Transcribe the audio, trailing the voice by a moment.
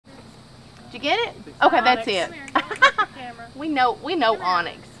Did you get it? Okay, that's it. we know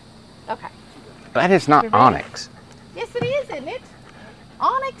Onyx. Okay. That is not Onyx. Yes, it is, isn't it?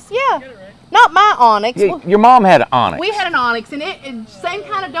 Onyx, yeah. Not my Onyx. Yeah, your mom had an Onyx. We had an Onyx, and same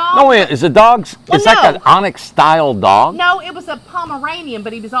kind of dog. No, is the dog's? Well, is that an Onyx style dog? No, it was a Pomeranian,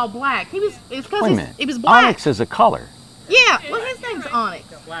 but he was all black. It's because he was black. Onyx is a color. Yeah, well, his name's Onyx.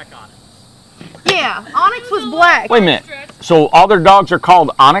 Black Onyx. Yeah, Onyx was black. Wait a minute. So all their dogs are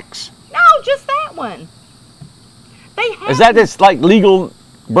called Onyx? No, just that one. Is that its like legal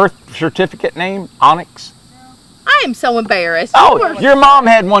birth certificate name? Onyx? I am so embarrassed. Oh, your mom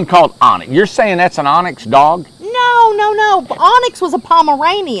had one called Onyx. You're saying that's an Onyx dog? No. Onyx was a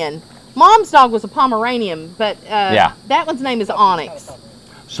Pomeranian. Mom's dog was a Pomeranian, but that one's name is Onyx.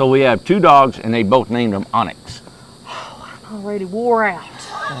 So we have 2 dogs, and they both named them Onyx. Oh, I'm already wore out.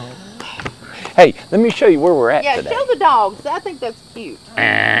 Hey, let me show you where we're at today. Yeah, show the dogs. I think that's cute.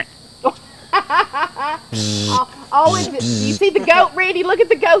 Always, you see the goat, Randy? Look at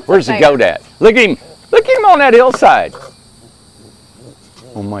the goat. Where's the goat at? Look at him. Look at him on that hillside.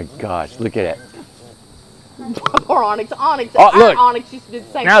 Oh my gosh, look at that. Poor Onyx. Oh, look. Onyx used to do the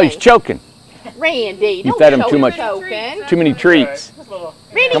same thing. Now he's choking. Randy, you fed him too much. Too many treats.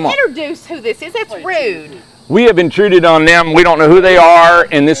 Randy, introduce who this is. That's rude. We have intruded on them. We don't know who they are,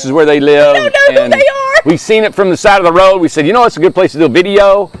 and this is where they live. We don't know who they are. We've seen it from the side of the road. We said, you know, it's a good place to do a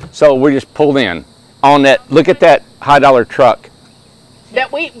video. So we just pulled in on that. Look at that high-dollar truck.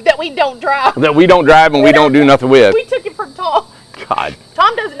 That we don't drive. That we don't drive and we don't do nothing with. We took it from Tom. God.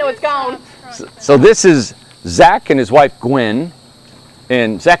 Tom doesn't know it's gone. So this is Zach and his wife Gwen.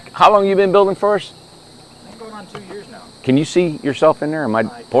 And Zach, how long have you been building for us? I'm going on 2 years now. Can you see yourself in there? Am I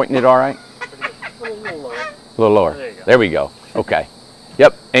pointing it all right? A little lower. A little lower. There you go. There we go. Okay.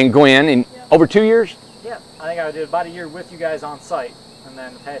 Yep. And Gwen, in over 2 years? Yeah. I think I did about a year with you guys on site, and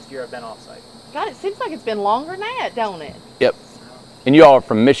then the past year I've been off site. God, it seems like it's been longer than that, don't it? Yep. And you all are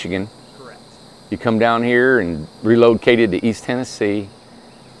from Michigan. Correct. You come down here and relocated to East Tennessee.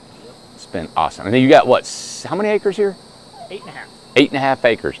 It's been awesome. And then you got what? How many acres here? 8.5. 8.5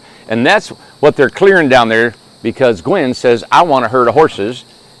 acres. And that's what they're clearing down there because Gwen says, I want a herd of horses.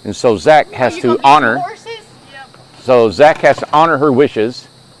 And so Zach has to honor. Horses? Yep. So Zach has to honor her wishes.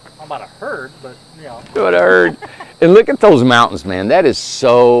 I'm about a herd, but you know. What a herd. And look at those mountains, man. That is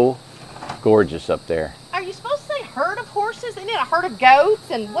so gorgeous up there. Are you supposed to say herd of horses? Isn't it a herd of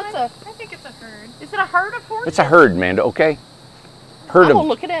goats? And what's I think it's a herd. Is it a herd of horses? It's a herd, Amanda, okay? Herd I'm gonna of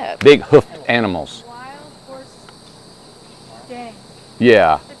look it up. big hoofed animals. Wild horse. Dang.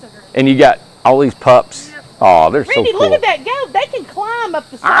 Yeah. It's a herd. And you got all these pups. Yep. Oh, they're Randy, so cool. look at that goat. They can climb up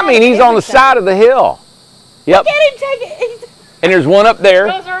the side. I mean, he's on the side of the hill. Yep. Get him, take it. And there's one up there.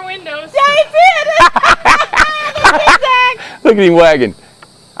 Those are windows. Yeah, it's it. Look at him wagging.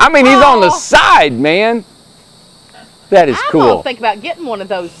 I mean, he's on the side, man. That is I'm cool. gonna think about getting one of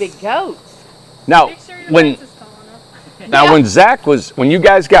those big goats. Now, Make sure your when lens is tall enough. when you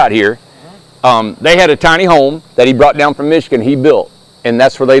guys got here, they had a tiny home that he brought down from Michigan. He built, and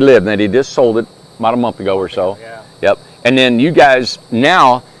that's where they lived. And he just sold it about a month ago or so. Yeah. Yep. And then you guys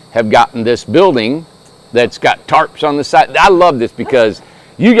now have gotten this building that's got tarps on the side. I love this because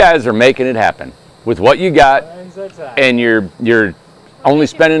you guys are making it happen with what you got, and you're only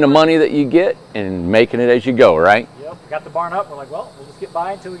spending the money that you get and making it as you go, right? Yep. Got the barn up. We're like, well, we'll just get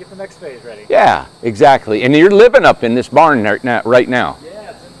by until we get the next phase ready. Yeah, exactly. And you're living up in this barn right now.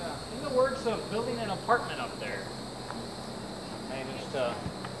 Yeah, it's in the works of building an apartment up there. Managed to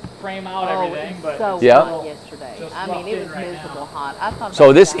frame out everything, but so Yeah. hot yesterday. I mean, it was miserable hot. I thought.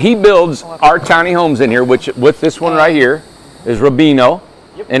 So he builds our tiny homes in here, which with this one right here is Rubino.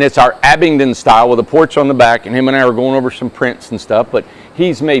 Yep. And it's our Abingdon style with a porch on the back, and him and I are going over some prints and stuff, but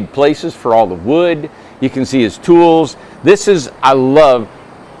he's made places for all the wood. You can see his tools. I love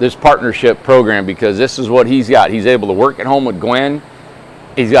this partnership program because this is what he's got. He's able to work at home with Gwen.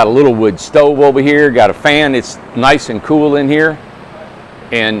 He's got a little wood stove over here, got a fan. It's nice and cool in here,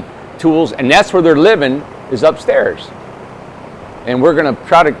 and tools, and that's where they're living is upstairs. And we're gonna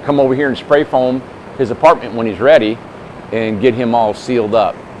try to come over here and spray foam his apartment when he's ready and get him all sealed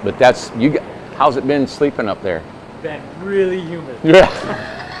up. But how's it been sleeping up there? been really humid.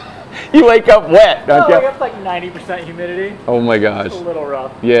 Yeah. You wake up wet, don't you? I wake up like 90% humidity. Oh my gosh. It's a little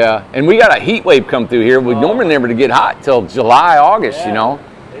rough. Yeah, and we got a heat wave come through here. We normally never to get hot till July, August, Yeah. you know.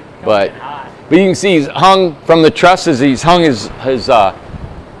 It comes But in hot. you can see he's hung from the trusses. He's hung his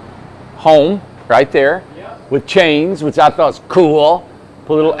home right there with chains, which I thought was cool.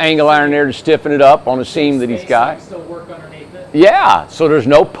 Put a little angle iron there to stiffen it up on a seam that he's got. Still work underneath it. Yeah, so there's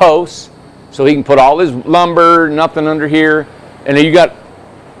no posts, so he can put all his lumber, nothing under here. And then you got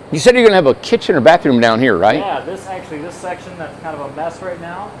You said you're going to have a kitchen or bathroom down here, right? Yeah, this section that's kind of a mess right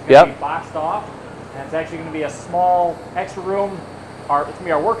now is going to Yep. be boxed off, and it's actually going to be a small extra room. It's going to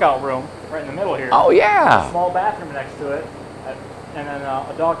be our workout room right in the middle here. Oh, yeah. A small bathroom next to it, and then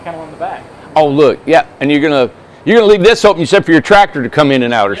a dog kennel in the back. Oh, look, yeah, and you're gonna leave this open, you said, for your tractor to come in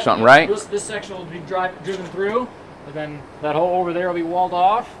and out or something, right? This section will be driven through, and then that hole over there will be walled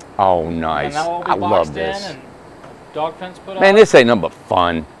off. Oh, nice. And that will be I love boxed this. in and dog fence put up. Man, this ain't nothing but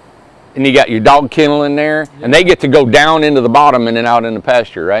fun. And you got your dog kennel in there, and they get to go down into the bottom and then out in the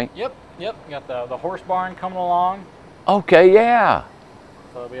pasture, right? Yep. You got the horse barn coming along. Okay, yeah.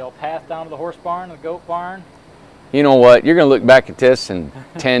 So it'll be all path down to the horse barn, the goat barn. You know what? You're gonna look back at this and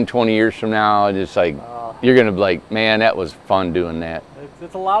 10, 20 years from now, and just like you're gonna be like, man, that was fun doing that.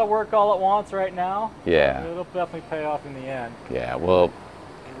 It's a lot of work all at once right now. Yeah. It'll definitely pay off in the end. Yeah. Well.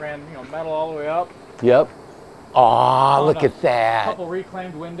 We ran metal all the way up. Yep. Oh, look at A that. couple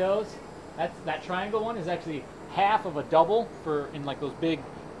reclaimed windows. That triangle one is actually half of a double in like those big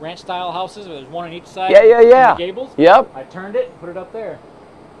ranch style houses where there's one on each side. Yeah, yeah, yeah. The gables. Yep. I turned it, put it up there.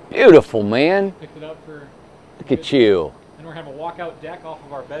 Beautiful, man. Picked it up for. Look at you. And we're having a walkout deck off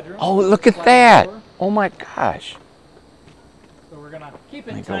of our bedroom. Oh, look at that. Oh my gosh. So we're gonna keep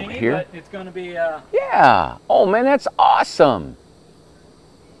it Let me go over tiny, here. but it's gonna be. Yeah. Oh man, that's awesome.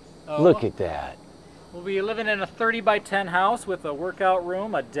 Look Well, at that. We'll be living in a 30 by 10 house with a workout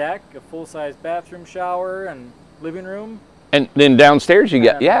room, a deck, a full-size bathroom, shower, and living room. And then downstairs you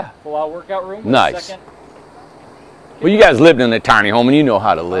got, And yeah. Full-out workout room. with a Nice. second- Well, you guys lived in a tiny home and you know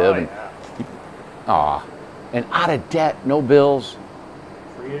how to live. Oh, And, yeah. and out of debt, no bills,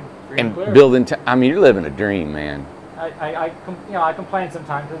 Free and clear. building. I mean, you're living a dream, man. I complain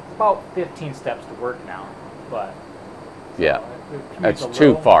sometimes. It's about 15 steps to work now, but Yeah, it commutes that's a too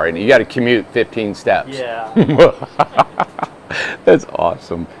little. far. And you got to commute 15 steps. Yeah. That's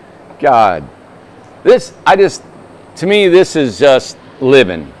awesome. God, to me, this is just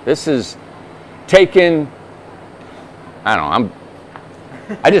living. This is taking, I don't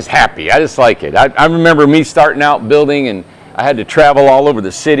know, I just happy. I just like it. I remember me starting out building, and I had to travel all over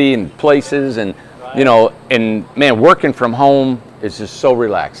the city and places, and you know, and man, working from home is just so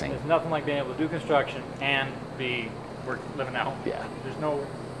relaxing. There's nothing like being able to do construction and living at home. Yeah. There's not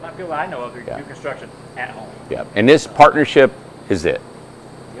people that I know of who do construction at home. Yeah, and this partnership is it.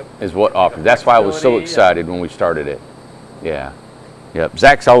 Yep. Is what offers. That's why I was so Flexibility, excited when we started it. Yeah. Yep.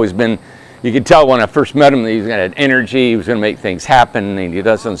 Zach's always been, you could tell when I first met him that he's got an energy, he was going to make things happen, and he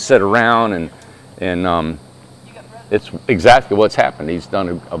doesn't sit around, and it's exactly what's happened. He's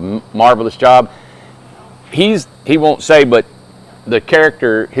done a marvelous job. He won't say, but his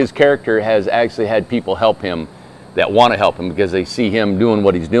character has actually had people help him that want to help him because they see him doing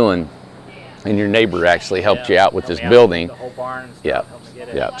what he's doing, and your neighbor actually helped you out with this building. The whole barn and stuff, Yeah, helped me get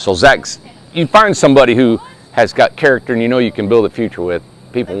it. yeah. So Zach's, you find somebody who has got character and you know you can build a future with,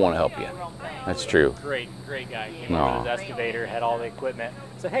 people want to help you. That's true. Great guy. Came over with his excavator, had all the equipment.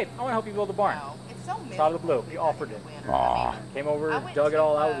 Said, hey, I want to help you build a barn. It's out of the blue. He offered it. Aw. Came over, dug it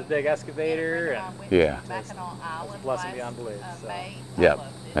all out with his big excavator, and Yeah. blessing beyond belief. So. Yep.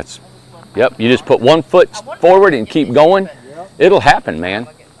 Yep. You just put one foot forward and keep going. It'll happen, man.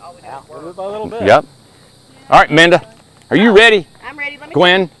 Yeah, little by little bit. Yep. All right, Amanda, are you ready? I'm ready. Let me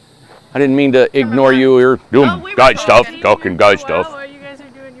Gwen, I didn't mean to ignore you. We were doing guide stuff, talking guide stuff. While you guys are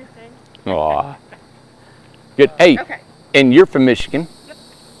doing your thing. Aw. Good. Hey, Okay. and you're from Michigan,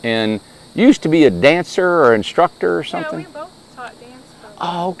 and you used to be a dancer or instructor or Yeah, something? we both taught dance. But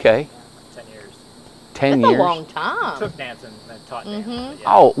Oh, okay. 10 years. 10 That's years. a long time. Took dancing and taught dance. but yeah.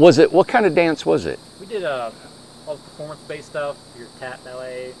 Oh, was it? What kind of dance was it? We did all the performance-based stuff, your tap,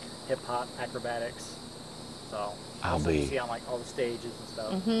 ballet, hip-hop, acrobatics. So I'll that's what you be. see on like all the stages and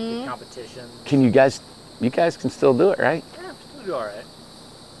stuff, Mhm. big competitions. Can you guys can still do it, right? Yeah, we do all right.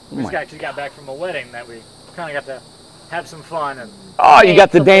 Oh, We just my- actually got back from a wedding that we kind of got to have some fun and Oh, you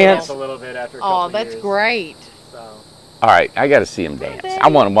got the Dance dance. a little bit after a couple Oh, that's years. great. So All right, I got to see him dance. baby. I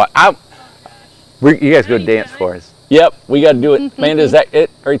want to watch. You guys go dance for us. Yep, we got to do it. Amanda, is that it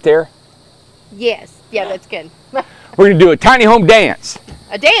right there? Yes. Yeah, that's good. We're gonna do a tiny home dance.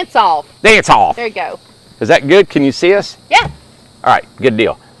 A dance off. Dance off. There you go. Is that good? Can you see us? Yeah. All right, good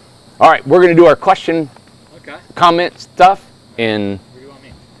deal. All right, we're gonna do our question, okay, comment stuff, and where do you want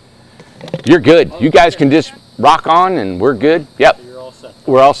me? you're good. You guys can just rock on, and we're good. Yep, So you're all set.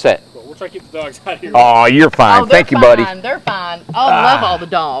 we're all set. But we'll try to keep the dogs out of here. Oh, you're fine. Oh, they're Thank you, buddy. fine. They're fine. Oh, I love all the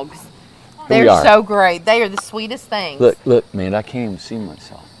dogs. we They're are. so great. They are the sweetest things. Look, man, I can't even see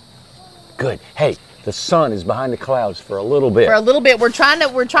myself. Good. Hey, the sun is behind the clouds for a little bit. For a little bit, we're trying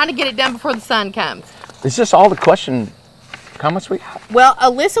to get it done before the sun comes. Is this all the question comments we got? Well,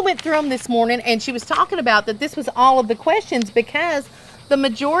 Alyssa went through them this morning, and she was talking about that this was all of the questions because the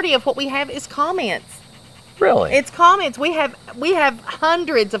majority of what we have is comments. Really? It's comments. We have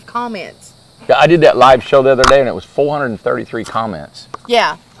hundreds of comments. Yeah, I did that live show the other day, and it was 433 comments.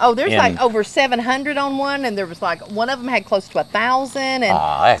 Yeah. Oh, there's like over 700 on one, and there was like one of them had close to 1,000, and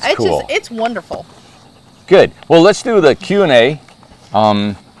that's it's cool. it's wonderful. Good. Well, let's do the Q&A.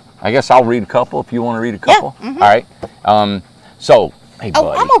 I guess I'll read a couple if you want to read a couple. Yeah. Mm-hmm. All right. So, hey,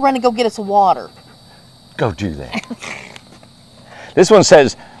 buddy. I'm gonna run and go get us some water. Go do that. This one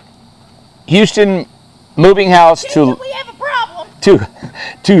says, Houston moving house to we have a problem.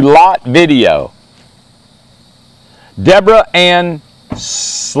 to lot video. Deborah Ann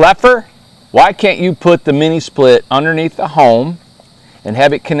Sleffer, why can't you put the mini split underneath the home and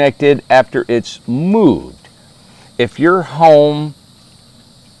have it connected after it's moved? If your home,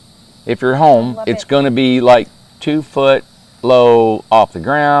 it's going to be like 2 foot low off the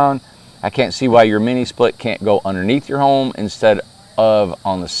ground. I can't see why your mini split can't go underneath your home instead of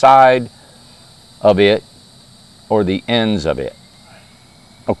on the side of it or the ends of it.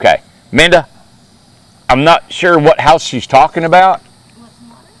 Okay, Amanda, I'm not sure what house she's talking about.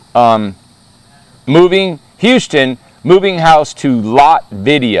 Houston, moving house to lot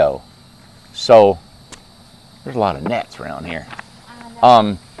video. So there's a lot of nets around here.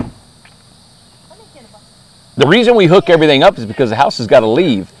 The reason we hook everything up is because the house has got to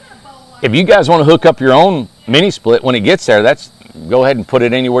leave. If you guys want to hook up your own mini split when it gets there, go ahead and put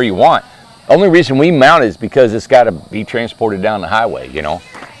it anywhere you want. The only reason we mount it is because it's got to be transported down the highway, you know.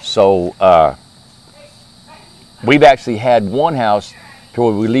 So we've actually had one house to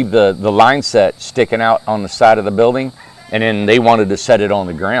where we leave the line set sticking out on the side of the building, and then they wanted to set it on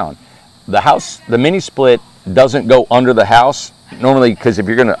the ground. The mini split doesn't go under the house normally, because if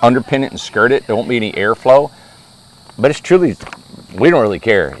you're going to underpin it and skirt it, there won't be any airflow. But it's truly, we don't really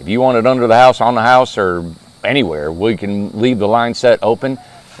care. If you want it under the house, on the house, or anywhere, we can leave the line set open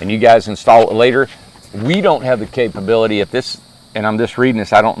and you guys install it later. We don't have the capability if this, and I'm just reading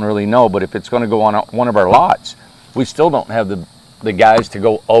this, I don't really know, but if it's going to go on one of our lots, we still don't have the guys to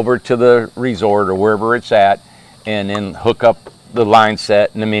go over to the resort or wherever it's at and then hook up the line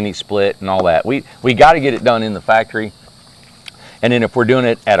set and the mini split and all that. We got to get it done in the factory. And then if we're doing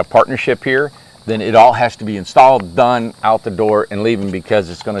it at a partnership here, then it all has to be installed, done, out the door, and leaving,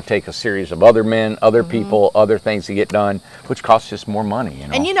 because it's going to take a series of other men, other people, other things to get done, which costs us more money. You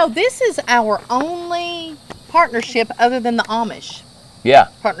know? And you know, this is our only partnership other than the Amish. Yeah.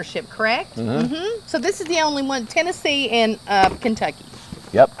 Partnership, correct? So this is the only one, Tennessee and Kentucky.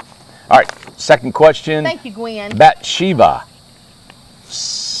 Yep. All right, second question. Thank you, Gwen. Bathsheba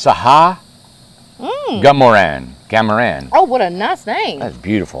Saha Gamoran. Oh, what a nice name. That's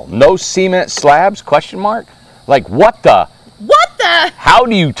beautiful. No cement slabs, question mark? Like what the? What the? How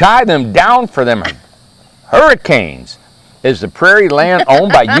do you tie them down for them hurricanes? Is the prairie land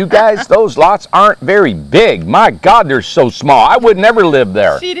owned by you guys? Those lots aren't very big. My God, they're so small. I would never live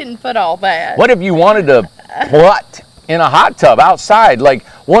there. She didn't put all that. What if you wanted to put in a hot tub outside, like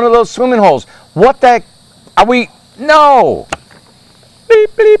one of those swimming holes? What the? Are we? No. Bleep,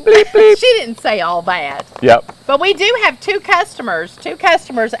 bleep, bleep, bleep. She didn't say all that. Yep. But we do have two customers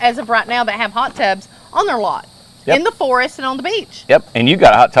as of right now that have hot tubs on their lot. Yep. In the forest and on the beach. Yep, and you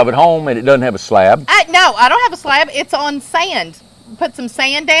got a hot tub at home and it doesn't have a slab. No, I don't have a slab. It's on sand. Put some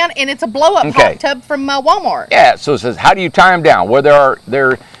sand down, and it's a blow-up hot tub from Walmart. Yeah, so it says, how do you tie them down? Where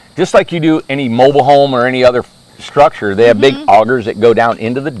they're just like you do any mobile home or any other structure, they have big augers that go down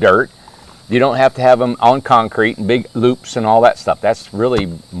into the dirt. You don't have to have them on concrete and big loops and all that stuff. That's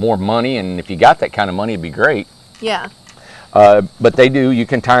really more money, and if you got that kind of money, it'd be great. Yeah. But they do. You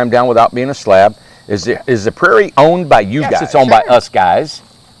can tie them down without being a slab. Is the prairie owned by you guys? It's owned by us guys.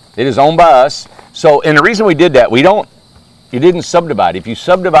 It is owned by us. So, and the reason we did that, you didn't subdivide. If you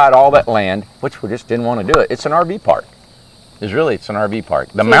subdivide all that land, which we just didn't want to do it, it's an RV park. It's an RV park.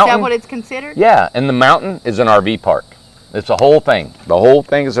 The mountain. Is that what it's considered? Yeah, and the mountain is an RV park. It's a whole thing. The whole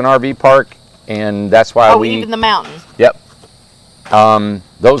thing is an RV park, and that's why even the mountain. Yep.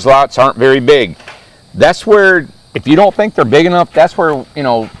 Those lots aren't very big. That's where, if you don't think they're big enough, that's where,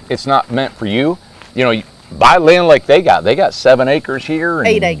 it's not meant for you. Buy land like they got 7 acres here. And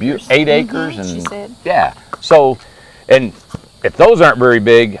 8 acres. 8 acres. And she said. Yeah. So, and if those aren't very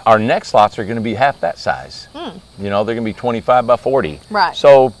big, our next lots are going to be half that size. They're going to be 25 by 40. Right.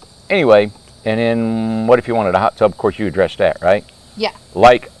 So, anyway, and then what if you wanted a hot tub? Of course, you addressed that, right? Yeah.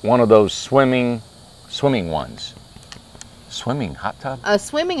 Like one of those swimming ones. Swimming hot tub? A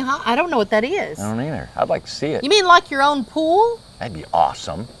swimming hot? I don't know what that is. I don't either. I'd like to see it. You mean like your own pool? That'd be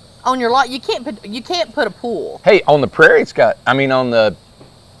awesome. On your lot, you can't put a pool. Hey, on the prairie, it's got. I mean, on the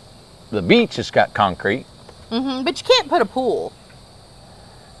beach, it's got concrete. But you can't put a pool.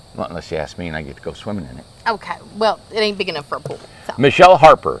 Well, unless you ask me, and I get to go swimming in it. Okay. Well, it ain't big enough for a pool. So. Michelle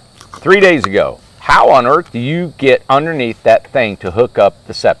Harper, 3 days ago. How on earth do you get underneath that thing to hook up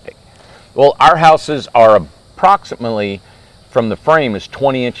the septic? Well, our houses are approximately, from the frame, is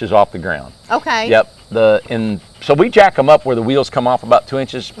 20 inches off the ground. Okay. Yep. So we jack them up where the wheels come off about 2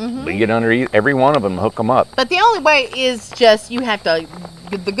 inches. We get under every one of them and hook them up. But the only way is just you have to,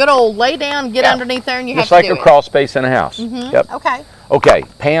 the good old lay down, get underneath there, and you just have to do like a crawl space in a house. Yep. Okay. Okay,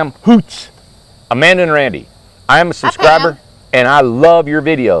 Pam Hoots, Amanda and Randy. I am a subscriber, and I love your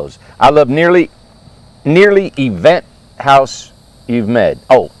videos. I love nearly event house you've made.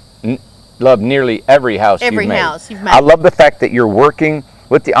 Love nearly every house you've made. Every house you've made. I love the fact that you're working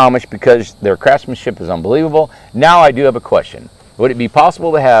with the Amish because their craftsmanship is unbelievable. Now I do have a question. Would it be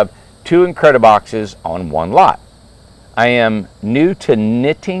possible to have 2 Incrediboxes on one lot? I am new to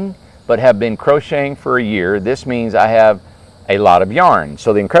knitting, but have been crocheting for a year. This means I have a lot of yarn.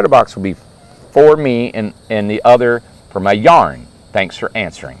 So the Incredibox will be for me and the other for my yarn. Thanks for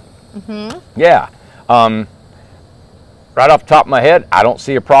answering. Yeah. Right off the top of my head, I don't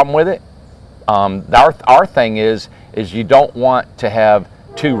see a problem with it. Our thing is you don't want to have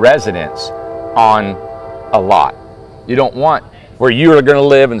 2 residents on a lot. You don't want where you are going to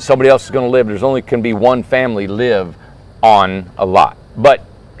live and somebody else is going to live. There's only can be one family live on a lot. But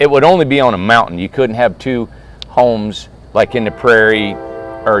it would only be on a mountain. You couldn't have 2 homes like in the prairie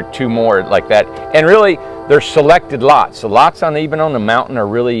or 2 more like that. And really, they're selected lots. So lots even on the mountain are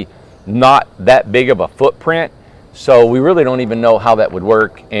really not that big of a footprint. So we really don't even know how that would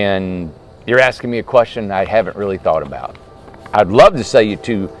work. And you're asking me a question I haven't really thought about. I'd love to say you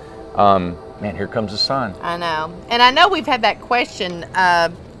 2, man, here comes the sun. I know. And I know we've had that question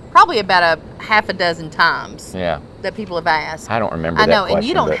probably about a half a dozen times. Yeah. That people have asked. I don't remember that question. I know, question, and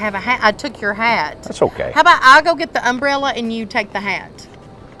you don't have a hat. I took your hat. That's okay. How about I go get the umbrella and you take the hat?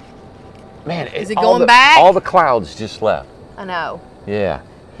 Man, is it going back? All the clouds just left. I know. Yeah.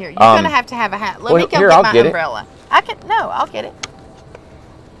 Here, you're going to have to have a hat. Let me go get my umbrella. I'll get it.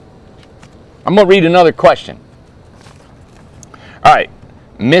 I'm going to read another question. All right.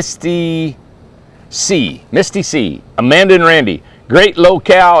 Misty C. Amanda and Randy. Great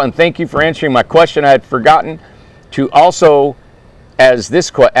locale, and thank you for answering my question. I had forgotten to also ask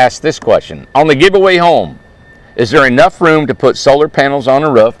this question. On the giveaway home, is there enough room to put solar panels on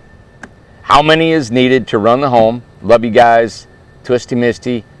the roof? How many is needed to run the home? Love you guys. Twisty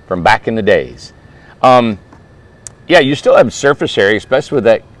Misty from back in the days. Yeah, you still have surface area, especially with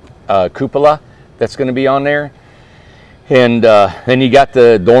that cupola that's going to be on there. And then you got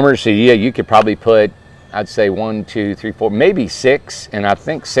the dormers, so yeah, you could probably put, I'd say 1, 2, 3, 4, maybe 6, and I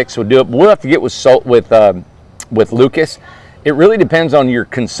think 6 would do it. We'll have to get with Lucas. It really depends on your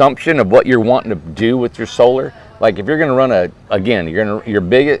consumption of what you're wanting to do with your solar. Like if you're going to run your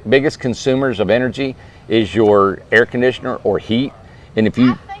biggest consumers of energy is your air conditioner or heat, and if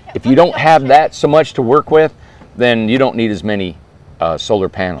you don't have that so much to work with, then you don't need as many solar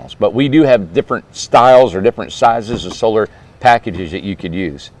panels. But we do have different styles or different sizes of solar packages that you could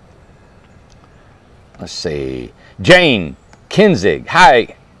use. Let's see. Jane Kinzig.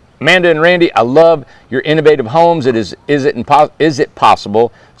 Hi, Amanda and Randy. I love your innovative homes. Is it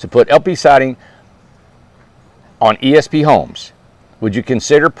possible to put LP siding on ESP homes? Would you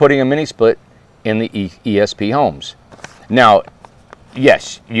consider putting a mini split in the ESP homes? Now,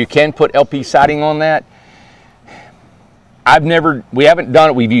 yes, you can put LP siding on that. We haven't done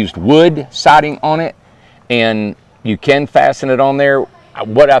it. We've used wood siding on it, and you can fasten it on there.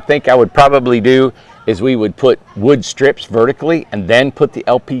 What I think I would probably do is we would put wood strips vertically and then put the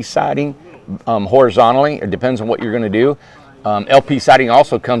LP siding horizontally. It depends on what you're going to do. LP siding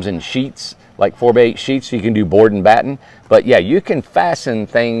also comes in sheets, like 4x8 sheets, so you can do board and batten. But yeah, you can fasten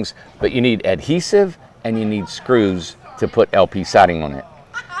things, but you need adhesive and you need screws to put LP siding on it.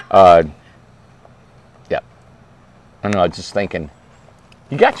 Yeah. I don't know, I was just thinking,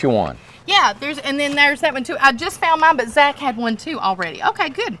 you got you one. Yeah, and then there's that one too. I just found mine, but Zach had one too already. Okay,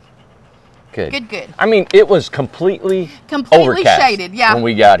 good. Good. I mean, it was completely overcast shaded, yeah. when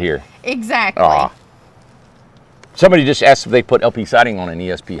we got here. Exactly. Somebody just asked if they put LP siding on an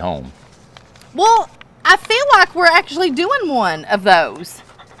ESP home. Well, I feel like we're actually doing one of those.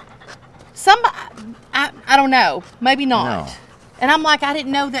 I don't know, maybe not. No. And I'm like, I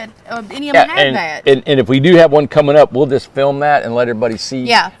didn't know that any of them had that. And if we do have one coming up, we'll just film that and let everybody see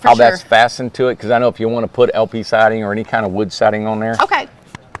how that's fastened to it. Because I know if you want to put LP siding or any kind of wood siding on there. Okay.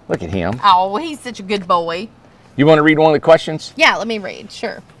 Look at him. Oh, well, he's such a good boy. You want to read one of the questions? Yeah, let me read,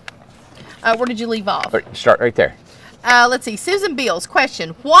 sure. Where did you leave off? Start right there. Let's see. Susan Beals,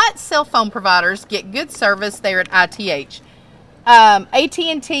 question. What cell phone providers get good service there at ITH?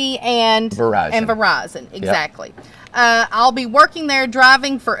 AT&T and Verizon. Exactly. Yep. I'll be working there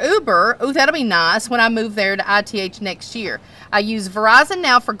driving for Uber. Ooh, that'll be nice when I move there to ITH next year. I use Verizon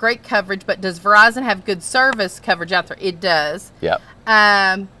now for great coverage, but does Verizon have good service coverage out there? It does. Yep.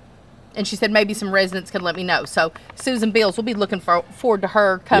 And she said maybe some residents could let me know. So Susan Beals, we'll be looking forward to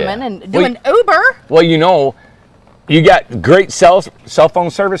her coming and doing Uber. Well, you know, you got great cell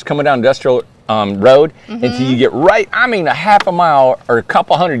phone service coming down Industrial Road until you get right, I mean, a half a mile or a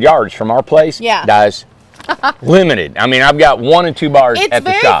couple hundred yards from our place. Yeah. Guys, limited. I mean, I've got 1 and 2 bars at the shop.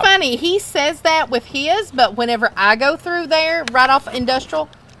 It's very funny. He says that with his, but whenever I go through there, right off Industrial,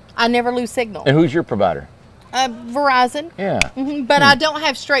 I never lose signal. And who's your provider? Verizon. Yeah. But I don't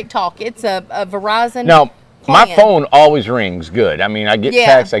have Straight Talk. It's a Verizon. Now, plan. my phone always rings good. I mean, I get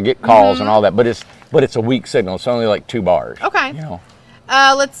texts, I get calls and all that, but it's a weak signal. It's only like 2 bars. Okay. You know.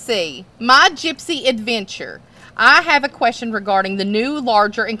 Let's see. My Gypsy Adventure. I have a question regarding the new,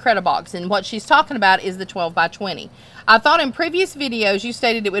 larger Incredibox, and what she's talking about is the 12 by 20. I thought in previous videos you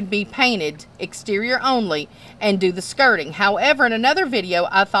stated it would be painted, exterior only, and do the skirting. However, in another video,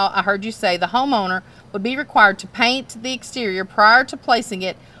 I thought I heard you say the homeowner would be required to paint the exterior prior to placing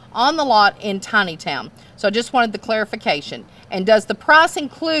it on the lot in Tiny Town. So I just wanted the clarification. And does the price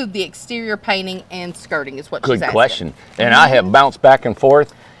include the exterior painting and skirting is what she's asking. Good question. And I have bounced back and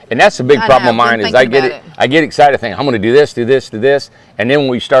forth. And that's a big problem of mine is I get excited thinking, I'm going to do this, do this, do this. And then when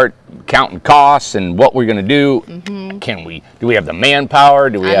we start counting costs and what we're going to do, do we have the manpower?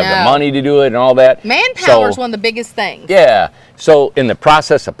 Do we have the money to do it and all that? Manpower is one of the biggest things. Yeah. So in the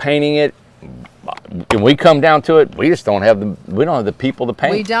process of painting it, when we come down to it, we just don't have the people to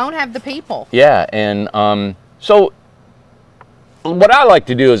paint. We don't have the people. Yeah. And so what I like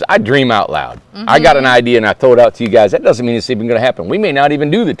to do is I dream out loud. I got an idea and I throw it out to you guys. That doesn't mean it's even going to happen. We may not even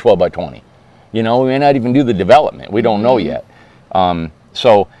do the 12 by 20. You know, we may not even do the development. We don't know yet.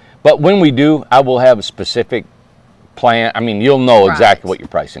 But when we do, I will have a specific plan. I mean, you'll know exactly what your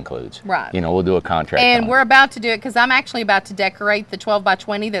price includes. Right. You know, we'll do a contract. And we're about to do it because I'm actually about to decorate the 12 by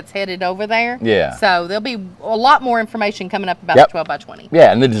 20 that's headed over there. Yeah. So there'll be a lot more information coming up about the 12 by 20.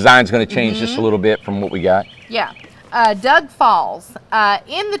 Yeah, and the design's going to change just a little bit from what we got. Yeah. Doug Falls,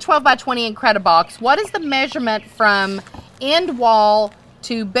 in the 12 by 20 Incredibox, what is the measurement from end wall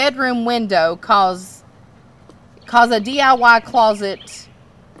to bedroom window? Cause a DIY closet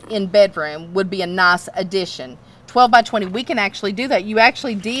in bedroom would be a nice addition. 12 by 20, we can actually do that. You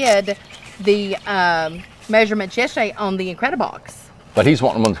actually did the measurements yesterday on the Incredibox. But he's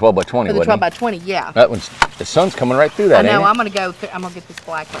wanting them on 12 by 20, for the 12 by 20, yeah. That one's, the sun's coming right through that, I know, ain't it? I'm going to go through, I'm going to get this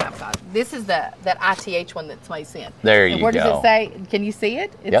black one I've got. This is that ITH one that somebody sent. There you go. Where does it say? Can you see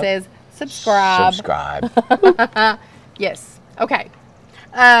it? It says subscribe. Subscribe. Yes. Okay.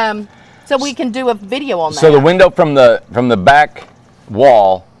 So we can do a video on that. So the window from the back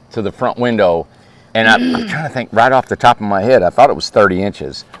wall to the front window, and I'm trying to think right off the top of my head, I thought it was 30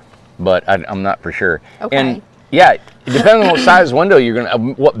 inches, but I'm not for sure. Okay. And yeah, depending on what size window you're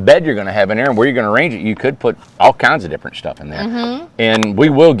gonna, what bed you're gonna have in there, and where you're gonna arrange it, you could put all kinds of different stuff in there. And we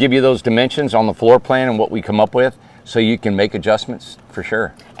will give you those dimensions on the floor plan and what we come up with, so you can make adjustments for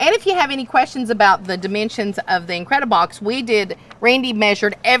sure. And if you have any questions about the dimensions of the Incredibox, Randy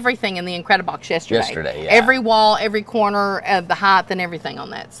measured everything in the Incredibox yesterday. Yeah. Every wall, every corner, the height, and everything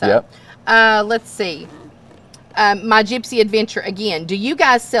on that. So, let's see. My Gypsy Adventure again. Do you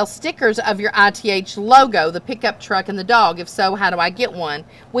guys sell stickers of your ITH logo, the pickup truck and the dog? If so, how do I get one?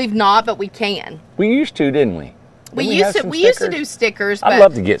 We've not, but we can. We used to, didn't we? We used to do stickers. But I'd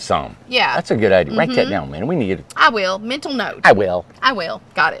love to get some. Yeah, that's a good idea. Write that down, man. We need it. I will. Mental note. I will.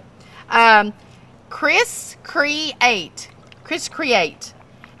 Got it. Chris Create.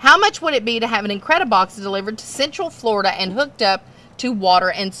 How much would it be to have an Incredibox delivered to Central Florida and hooked up to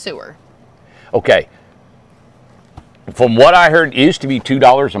water and sewer? Okay. From what I heard, it used to be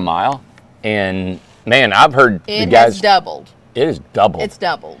 $2 a mile, and man, I've heard the guys. It has doubled. It is doubled. It's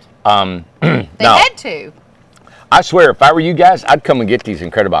doubled. They had to. I swear, if I were you guys, I'd come and get these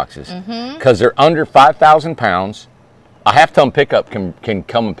Incrediboxes because they're under 5,000 pounds. A half-ton pickup can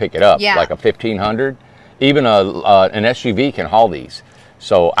come and pick it up, like a 1,500. Even an SUV can haul these.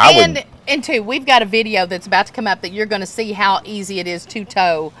 So And two, we've got a video that's about to come up that you're going to see how easy it is to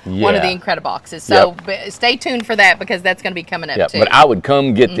tow one of the Incrediboxes. So stay tuned for that because that's going to be coming up too. But I would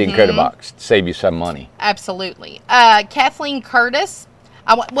come get the Incredibox to save you some money. Absolutely. Kathleen Curtis.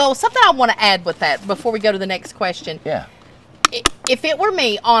 Well, something I want to add with that before we go to the next question. Yeah. If it were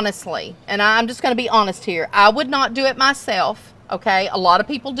me, honestly, and I'm just going to be honest here, I would not do it myself. Okay, a lot of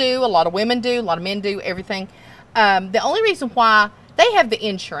people do, a lot of women do, a lot of men do, everything. The only reason why, they have the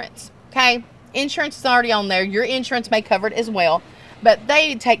insurance. Okay, insurance is already on there. Your insurance may cover it as well, but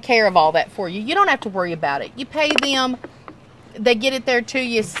they take care of all that for you. You don't have to worry about it. You pay them, they get it there to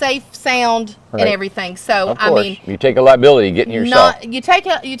you, safe, sound, and everything. So of course. I mean, you take a liability getting yourself. You take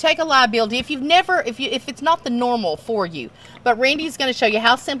a liability if it's not the normal for you. But Randy's going to show you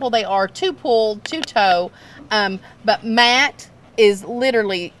how simple they are to pull, to tow. But Matt is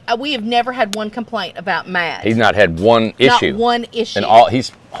literally, we have never had one complaint about Matt. He's not had one issue. Not one issue. And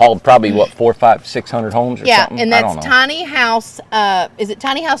he's hauled probably what, 400, 500, 600 homes or something. Yeah, and that's Tiny House. Is it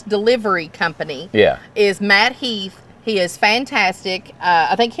Tiny House Delivery Company? Yeah. Is Matt Heath. He is fantastic.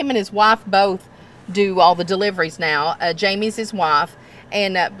 I think him and his wife both do all the deliveries now. Jamie's his wife,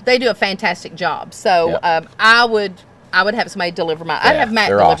 and they do a fantastic job. So I would have somebody deliver mine. I'd have Matt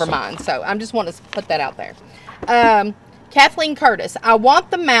deliver mine. So I'm just wanting to put that out there. Kathleen Curtis, I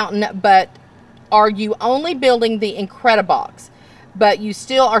want the mountain, but are you only building the Incredibox, but you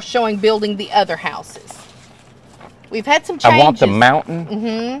still are showing building the other houses? We've had some changes. I want the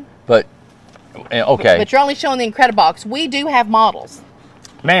mountain, but okay. But you're only showing the Incredibox. We do have models.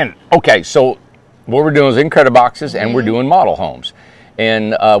 Man, okay, so what we're doing is Incrediboxes, and we're doing model homes.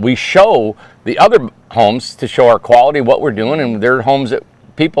 And we show the other homes to show our quality, what we're doing, and they're homes that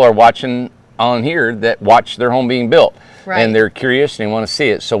people are watching on here that watch their home being built. Right. And they're curious and they want to see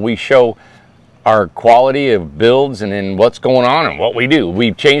it. So we show our quality of builds and then what's going on and what we do.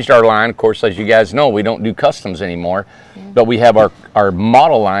 We've changed our line. Of course, as you guys know, we don't do customs anymore, but we have our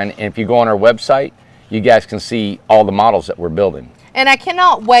model line. And if you go on our website, you guys can see all the models that we're building. And I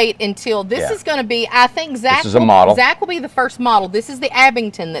cannot wait until this is going to be, I think Zach will be the first model. This is the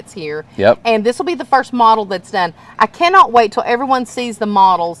Abington that's here. Yep. And this will be the first model that's done. I cannot wait till everyone sees the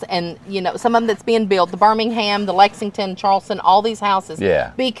models and, you know, some of them that's being built, the Birmingham, the Lexington, Charleston, all these houses.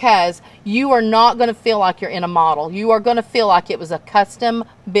 Yeah. Because you are not going to feel like you're in a model. You are going to feel like it was a custom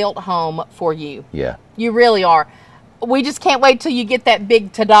built home for you. Yeah. You really are. We just can't wait till you get that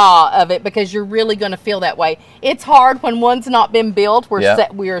big ta-da of it, because you're really going to feel that way. It's hard when one's not been built.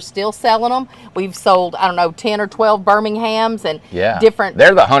 We are still selling them. We've sold, I don't know, 10 or 12 Birminghams and different.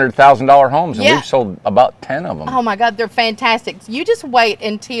 They're the $100,000 homes, and we've sold about 10 of them. Oh my God, they're fantastic. You just wait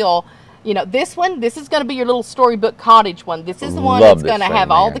until, you know, this is going to be your little storybook cottage one. This is the one that's going to have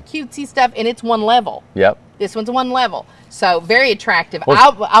all the cutesy stuff, and it's one level. Yep. This one's one level. So very attractive.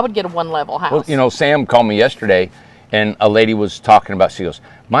 Well, I would get a one level house. Well, you know, Sam called me yesterday, and a lady was talking about, she goes,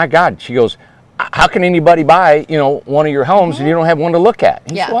 my God, she goes, how can anybody buy, you know, one of your homes and you don't have one to look at?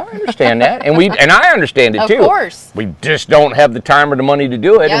 And said, well, I understand that. And I understand it too. Of course. We just don't have the time or the money to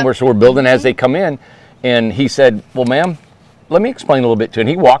do it. And we're building as they come in. And he said, well, ma'am, let me explain a little bit to her. And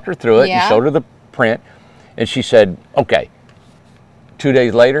he walked her through it and showed her the print. And she said, okay. 2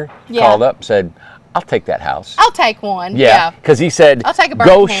 days later, called up, said, I'll take that house. I'll take one. Yeah, because he said, I'll take a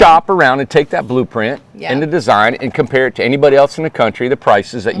go shop around and take that blueprint and the design and compare it to anybody else in the country, the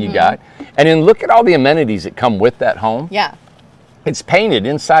prices that you got. And then look at all the amenities that come with that home. Yeah. It's painted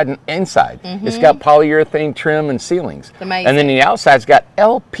inside and inside. It's got polyurethane trim and ceilings. Amazing. And then the outside's got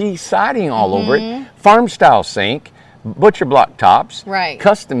LP siding all over it, farm style sink, butcher block tops,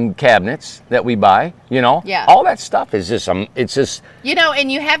 custom cabinets that we buy, you know, all that stuff is just, it's just, you know,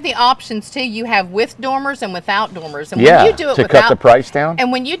 and you have the options too. You have with dormers and without dormers. And when you do it to cut the price down.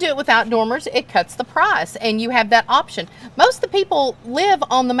 And when you do it without dormers, it cuts the price, and you have that option. Most of the people live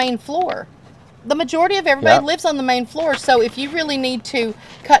on the main floor. The majority of everybody lives on the main floor. So if you really need to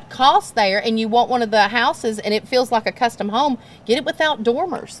cut costs there and you want one of the houses and it feels like a custom home, get it without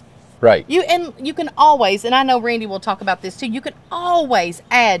dormers. Right. You can always, and I know Randy will talk about this too, you can always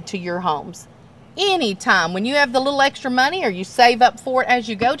add to your homes. Anytime. When you have the little extra money or you save up for it as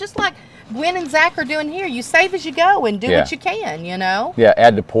you go, just like Gwen and Zach are doing here. You save as you go and do what you can, you know? Yeah,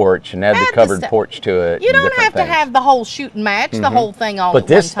 add the porch and add the covered porch to it. You don't have to have the whole shoot and match, the whole thing all at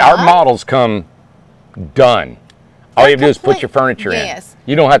one time. Our models come done. All you have to do is put your furniture in.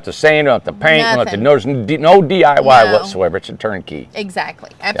 You don't have to sand, you don't have to paint, you don't have to, there's no DIY whatsoever. It's a turnkey.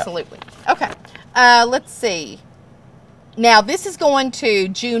 Exactly. Absolutely. Okay. Let's see. Now, this is going to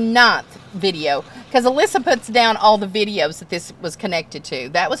June 9th video, because Alyssa puts down all the videos that this was connected to.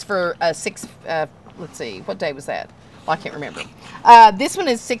 That was for let's see, what day was that? Well, I can't remember. This one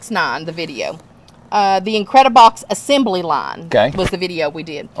is 6/9, the video. The Incredibox assembly line was the video we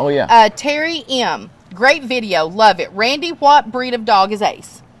did. Oh, yeah. Terry M. Great video. Love it. Randy, what breed of dog is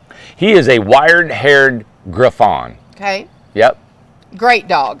Ace? He is a wired-haired Griffon. Okay. Yep. Great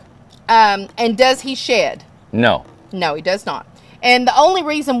dog. And does he shed? No. No, he does not. And the only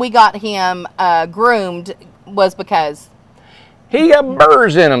reason we got him groomed was because? He got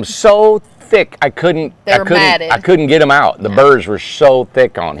burrs in him so thick I couldn't get him out. The burrs were so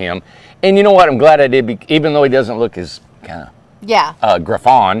thick on him. And you know what? I'm glad I did, even though he doesn't look as kind of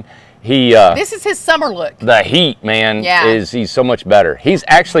Griffon. This is his summer look. The heat, man, he's so much better. He's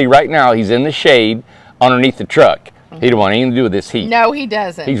actually right now he's in the shade underneath the truck. He don't want anything to do with this heat. No, he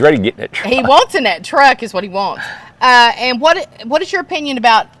doesn't. He's ready to get in that truck. He wants in that truck is what he wants. And what is your opinion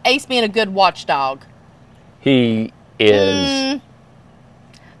about Ace being a good watchdog? He is.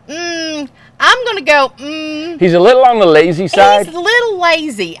 I'm going to go, He's a little on the lazy side. He's a little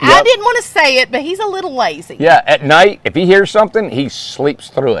lazy. Yep. I didn't want to say it, but he's a little lazy. Yeah, at night, if he hears something, he sleeps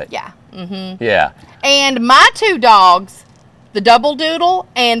through it. Yeah. Yeah. And my two dogs, the Double Doodle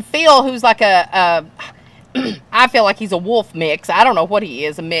and Phil, who's like I feel like he's a wolf mix. I don't know what he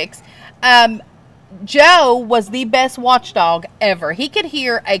is, a mix. Joe was the best watchdog ever. He could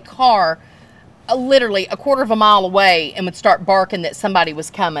hear a car literally a quarter of a mile away and would start barking that somebody was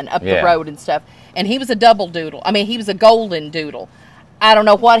coming up the road and stuff. And he was a Double Doodle. I mean, he was a Golden Doodle. I don't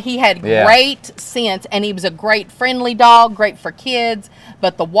know what. He had great sense, and he was a great friendly dog, great for kids.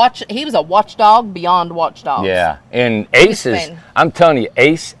 But he was a watchdog beyond watchdogs. Yeah, and Ace is, I'm telling you,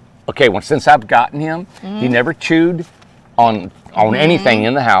 Ace, okay, since I've gotten him, he never chewed on anything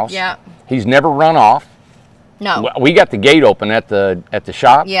in the house. Yeah. He's never run off. No. We got the gate open at the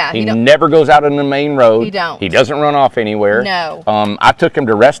shop. Yeah. He never goes out on the main road. He don't. He doesn't run off anywhere. No. I took him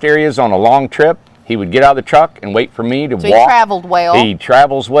to rest areas on a long trip. He would get out of the truck and wait for me to walk. He traveled well. He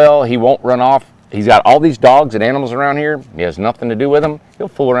travels well. He won't run off. He's got all these dogs and animals around here. He has nothing to do with them. He'll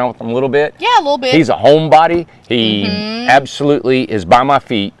fool around with them a little bit. Yeah, a little bit. He's a homebody. He absolutely is by my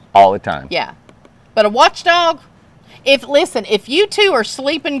feet all the time. Yeah. But a watchdog, if you two are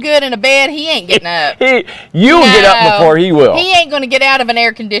sleeping good in a bed, he ain't getting up. You will get up before he will. He ain't going to get out of an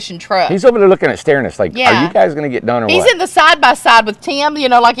air-conditioned truck. He's over there looking at staring at us like, are you guys going to get done or what? He's in the side-by-side with Tim,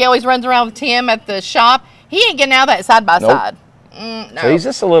 like he always runs around with Tim at the shop. He ain't getting out of that side-by-side. No. So he's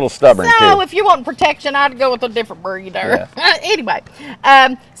just a little stubborn, too. So if you want protection, I'd go with a different breeder. Yeah. Anyway,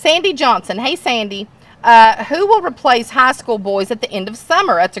 Sandy Johnson. Hey, Sandy. Who will replace high school boys at the end of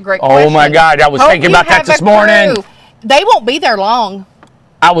summer? That's a great question. Oh, my God. I was thinking about that this morning. They won't be there long.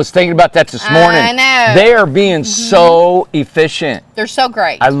 I was thinking about that this morning. I know. They are being so efficient. They're so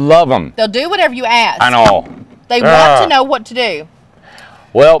great. I love them. They'll do whatever you ask. I know. They want to know what to do.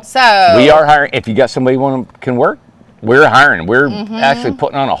 Well, we are hiring. If you got somebody who can work, we're hiring. We're actually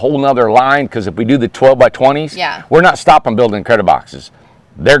putting on a whole nother line because if we do the 12x20s, we're not stopping building credit boxes.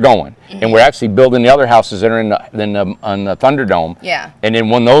 They're going. And we're actually building the other houses that are in the Thunderdome. Yeah. And then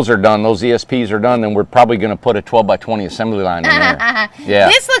when those are done, those ESPs are done, then we're probably going to put a 12x20 assembly line in there. Yeah.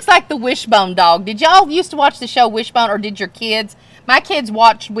 This looks like the Wishbone dog. Did y'all used to watch the show Wishbone, or did your kids? My kids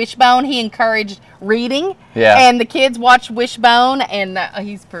watched Wishbone. He encouraged reading. Yeah. And the kids watched Wishbone, and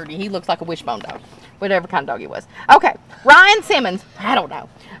he's pretty. He looks like a Wishbone dog, whatever kind of dog he was. Okay. Ryan Simmons. I don't know.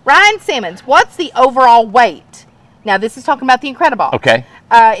 Ryan Simmons, what's the overall weight? Now, this is talking about the Incredibox. Okay.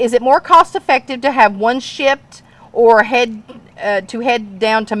 Is it more cost effective to have one shipped or head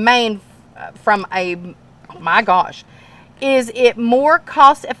down to Maine from a, oh my gosh. Is it more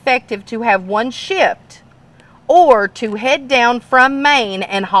cost effective to have one shipped or to head down from Maine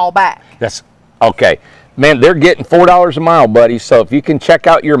and haul back? That's, okay. Man, they're getting $4 a mile, buddy. So if you can check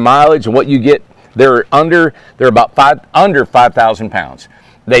out your mileage and what you get, they're under 5,000 pounds.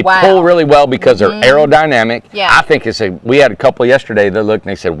 They pull really well because they're aerodynamic. Yeah. I think we had a couple yesterday that looked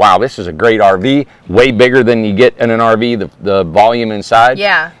and they said, wow, this is a great RV, way bigger than you get in an RV, the volume inside.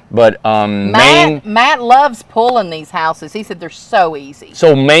 Yeah. But Matt loves pulling these houses. He said they're so easy.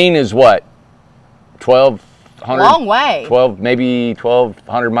 So Maine is what? 1,200? Long way.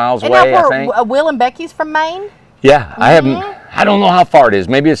 1,200 miles away, I think. Will and Becky's from Maine? Yeah, I don't know how far it is.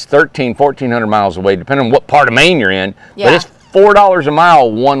 Maybe it's 1,400 miles away, depending on what part of Maine you're in. Yeah. But it's $4 a mile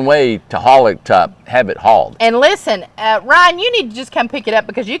one way to haul it, to have it hauled. And listen, Ryan, you need to just come pick it up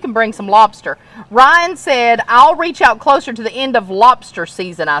because you can bring some lobster. Ryan said, I'll reach out closer to the end of lobster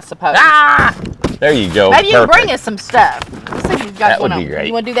season, I suppose. Ah! There you go. Maybe you can bring us some stuff. Let's see if you've got that would be great.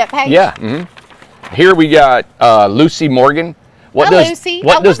 You want to do that, Paige? Yeah. Here we got Lucy Morgan. What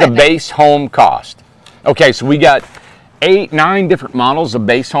does the base home cost? Okay, so we got 9 different models of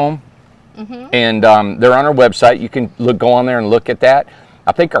base home. And they're on our website. You can go on there and look at that.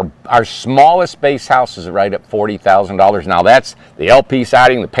 I think our smallest base house is right at $40,000. Now that's the LP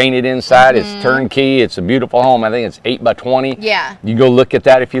siding, the painted inside. It's turnkey. It's a beautiful home. I think it's 8x20. Yeah. You go look at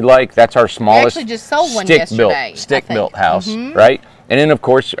that if you'd like. That's our smallest. We actually just sold one yesterday. Stick-built house, right? And then of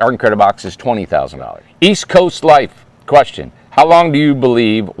course our Incredibox is $20,000. East Coast Life question: how long do you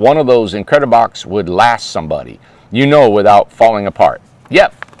believe one of those Incredibox would last somebody? you know, without falling apart?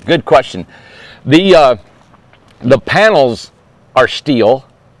 Yep, good question. The panels are steel.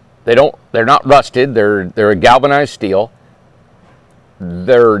 They're not rusted. They're a galvanized steel.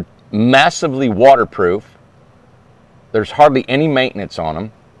 They're massively waterproof. There's hardly any maintenance on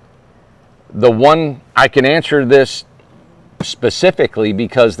them. The one, I can answer this specifically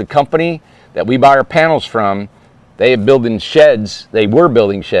because the company that we buy our panels from, they were building sheds,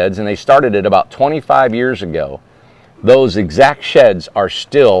 and they started it about 25 years ago. Those exact sheds are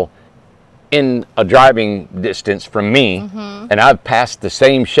still in a driving distance from me, and I've passed the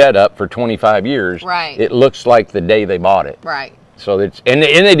same shed up for 25 years. Right. It looks like the day they bought it. Right. So it's, and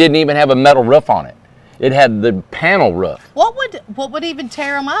they didn't even have a metal roof on it. It had the panel roof. What would even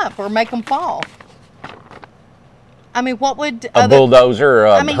tear them up or make them fall? I mean, what would A bulldozer or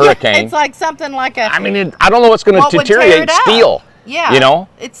a hurricane. Yeah, it's like something like a. I mean, I don't know what's going to deteriorate steel. Yeah. You know?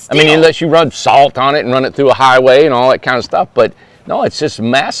 It's steel. I mean, unless you run salt on it and run it through a highway and all that kind of stuff. But no, it's just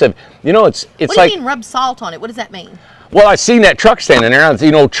massive. You know, it's what like. do you mean rub salt on it? What does that mean? Well, I seen that truck standing there.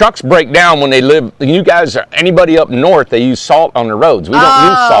 You know, trucks break down when they live. You guys, anybody up north, they use salt on the roads. We don't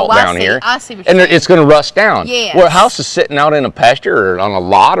use salt down here. I see what you're saying. It's going to rust down. Yes. Well, a house is sitting out in a pasture or on a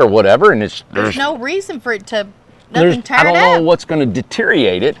lot or whatever, and there's no reason for it to I don't know up. what's going to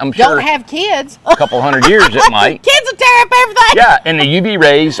deteriorate it. I'm sure. Don't have kids. A couple hundred years it might. Kids will tear up everything. Yeah, and the UV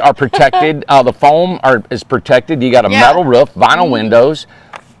rays are protected. The foam is protected. You got a metal roof, vinyl windows,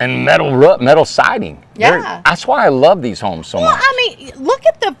 and metal siding. Yeah. That's why I love these homes so much. I mean, look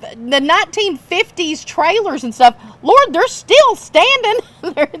at the 1950s trailers and stuff. Lord, they're still standing.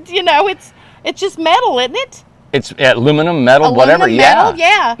 You know, it's just metal, isn't it? It's aluminum, metal, whatever. Metal,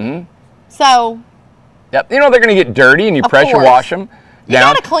 yeah. So. Yep. You know they're going to get dirty, and you pressure wash them down. You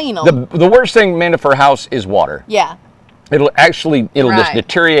got to clean them. The worst thing, Amanda, for a house is water. Yeah. It'll just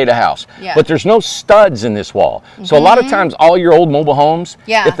deteriorate a house. Yeah. But there's no studs in this wall. So a lot of times all your old mobile homes,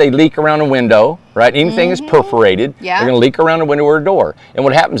 if they leak around a window, right, anything is perforated, they're going to leak around a window or a door. And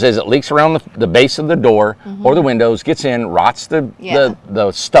what happens is it leaks around the base of the door or the windows, gets in, rots the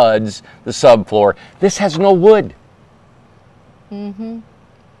studs, the subfloor. This has no wood.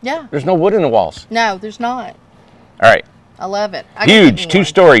 Yeah. There's no wood in the walls. No, there's not. All right. I love it. Huge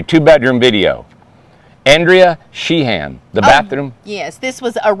 2-story, 2-bedroom video. Andrea Sheehan, the bathroom. Yes, this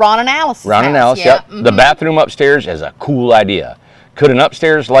was a Ron and Alice's Ron and house. Alice, yep. The bathroom upstairs is a cool idea. Could an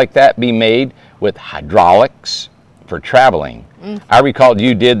upstairs like that be made with hydraulics for traveling? I recalled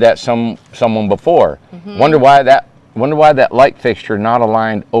you did that someone before. Wonder why that light fixture not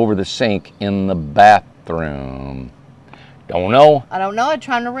aligned over the sink in the bathroom. Don't know. I don't know. I'm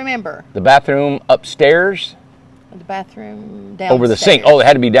trying to remember. The bathroom upstairs. The bathroom downstairs. Over the sink. Oh, it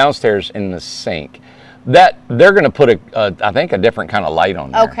had to be downstairs in the sink. That they're going to put I think a different kind of light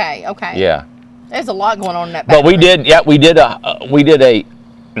on there. Okay. Yeah. There's a lot going on in that bathroom. But we did a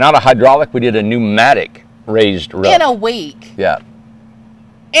not a hydraulic, we did a pneumatic raised roof. In a week. Yeah.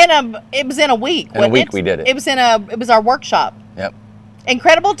 It was in a week. In a week we did it. It was our workshop. Yep.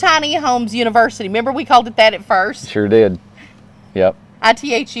 Incredible Tiny Homes University. Remember we called it that at first? Sure did. Yep.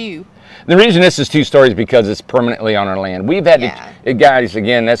 ITHU. The reason this is 2 stories because it's permanently on our land. We've had to, guys,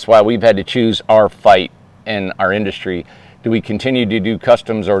 again, that's why we've had to choose our fight in our industry. Do we continue to do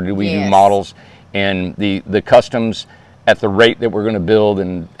customs or do we do models? And the customs at the rate that we're going to build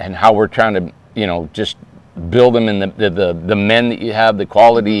and how we're trying to, you know, just build them, and the men that you have, the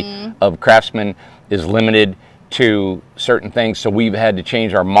quality of craftsmen is limited to certain things. So we've had to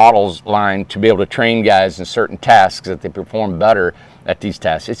change our models line to be able to train guys in certain tasks that they perform better at these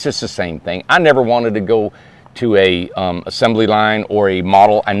tasks. It's just the same thing. I never wanted to go to a assembly line or a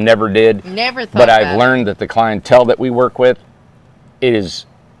model. I never did. Never thought. But I've learned that the clientele that we work with, it is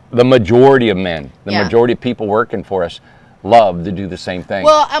the majority of men, the majority of people working for us love to do the same thing.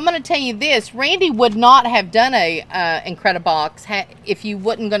 Well, I'm going to tell you this. Randy would not have done a Incredibox if you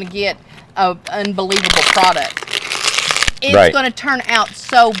wasn't going to get an unbelievable product. It's going to turn out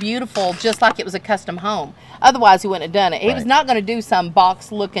so beautiful, just like it was a custom home. Otherwise, he wouldn't have done it. He was not going to do some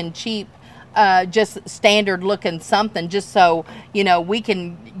box-looking, cheap, just standard-looking something, just so, you know, we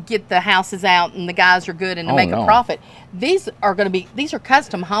can get the houses out and the guys are good and to make a profit. These are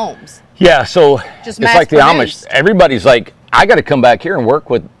custom homes. Yeah, so just it's like the Amish. Everybody's like, I got to come back here and work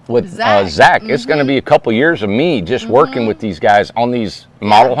with Zach. It's going to be a couple years of me just working with these guys on these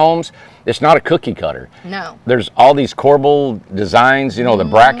model homes. It's not a cookie cutter. No. There's all these corbel designs, you know, the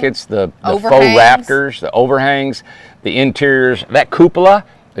brackets, the faux rafters, the overhangs, the interiors. That cupola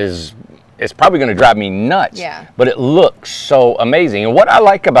is probably going to drive me nuts. Yeah. But it looks so amazing. And what I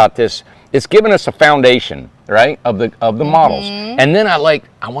like about this, it's given us a foundation. right, of the models. And then I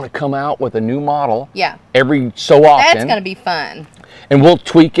want to come out with a new model Yeah. every so often. That's going to be fun. And we'll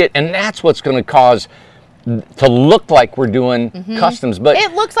tweak it, and that's what's going to cause to look like we're doing customs. But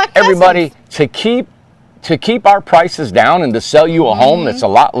It looks like everybody, customs. to keep our prices down and to sell you a home that's a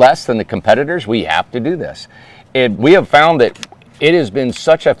lot less than the competitors, we have to do this. We have found that it has been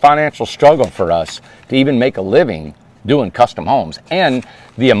such a financial struggle for us to even make a living doing custom homes. And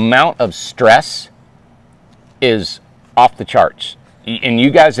the amount of stress is off the charts. And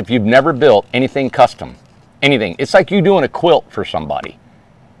you guys, if you've never built anything custom, anything, it's like you doing a quilt for somebody.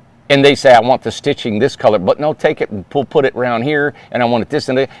 And they say, I want the stitching this color, but no, take it and put it around here, and I want it this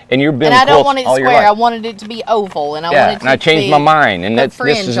and that. And you're building And I don't quilts want it all your square. life. I wanted it to be oval, and I Yeah, wanted it and I to changed be my mind, and put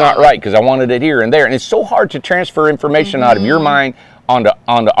this is fringe not on it. right because I wanted it here and there. And it's so hard to transfer information out of your mind onto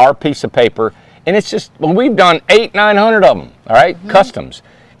our piece of paper. And it's just, well, we've done 800-900 of them, all right, customs,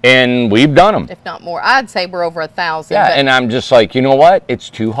 and we've done them. If not more. I'd say we're over 1,000. Yeah, but and I'm just like, you know what? It's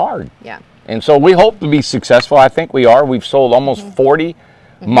too hard. yeah. And so we hope to be successful. I think we are. We've sold almost 40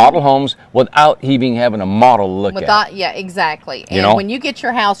 model homes without even having a model to look at. Yeah, exactly. And You know? when you get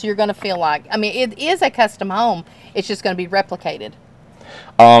your house, you're going to feel like, I mean, it is a custom home. It's just going to be replicated.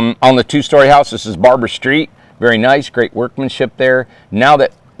 On the two-story house, this is Barber Street. Very nice, great workmanship there. Now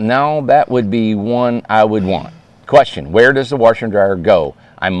that would be one I would want. Question, where does the washer and dryer go?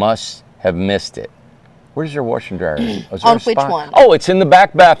 I must have missed it. Where's your washer and dryer? Is there On a which spot? one? Oh, it's in the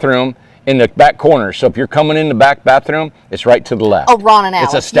back bathroom, in the back corner. So if you're coming in the back bathroom, it's right to the left. Oh, Ron and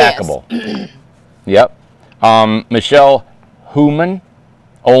It's a Alice, yes. stackable. Yep. Michelle Human.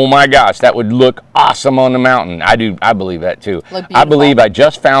 Oh my gosh, that would look awesome on the mountain. I believe that too. Look I believe beautiful. I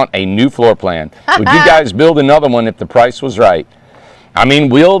just found a new floor plan. Would you guys build another one if the price was right? I mean,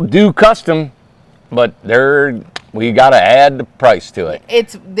 we'll do custom, but we got to add the price to it.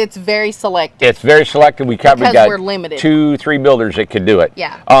 It's very selective. It's very selective. We probably Because got we're limited. 2-3 builders that could do it.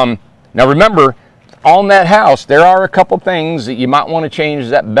 Yeah. Now remember, on that house, there are a couple things that you might want to change.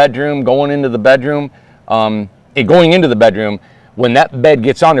 That bedroom, going into the bedroom, when that bed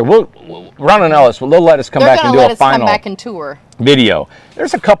gets on there, Ron and Ellis, they'll let us come They're back and going to do let a us come final back and tour. video.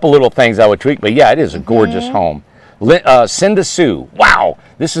 There's a couple little things I would tweak, but yeah, it is a gorgeous home. Cinda Sue, wow,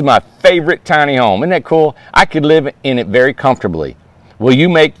 this is my favorite tiny home. Isn't that cool? I could live in it very comfortably. Will you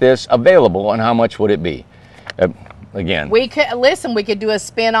make this available, and how much would it be? Again, We could do a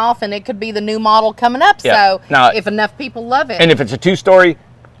spin-off, and it could be the new model coming up. Yeah. So Now, if enough people love it. and if it's a 2-story,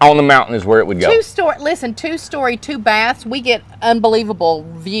 on the mountain is where it would go. Two-story, 2 baths, we get unbelievable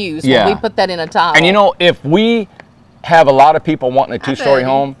views Yeah. when we put that in a tile. And you know, if we have a lot of people wanting a 2-story bet.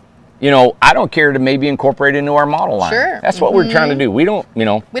 home, you know, I don't care to maybe incorporate it into our model line. Sure. That's what we're trying to do. We don't, we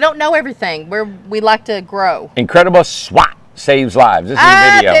don't know everything. We like to grow. Incredible SWAT saves lives. This is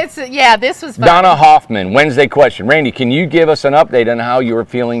a video. This was fun. Donna Hoffman, Wednesday question. Randy, can you give us an update on how you are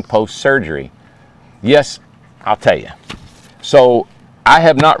feeling post-surgery? Yes, I'll tell you. So I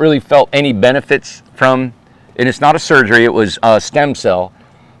have not really felt any benefits from, and it's not a surgery, it was a stem cell.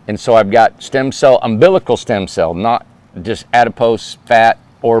 And so I've got umbilical stem cell, not just adipose fat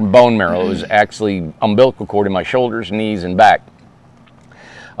or bone marrow. It was actually umbilical cord in my shoulders, knees, and back.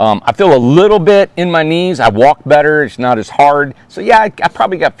 I feel a little bit in my knees. I walk better. It's not as hard. So yeah, I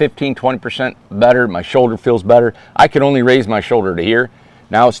probably got 15-20% better. My shoulder feels better. I could only raise my shoulder to here.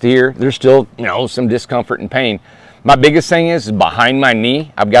 Now it's to here. There's still, some discomfort and pain. My biggest thing is behind my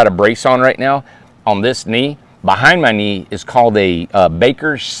knee. I've got a brace on right now on this knee. Behind my knee is called a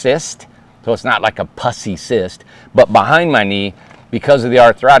Baker's cyst. So it's not like a pussy cyst, but behind my knee, because of the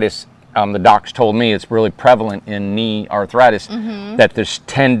arthritis, the docs told me it's really prevalent in knee arthritis, that this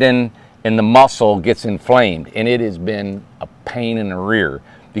tendon and the muscle gets inflamed, and it has been a pain in the rear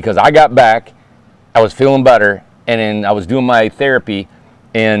because I got back, I was feeling better, and then I was doing my therapy,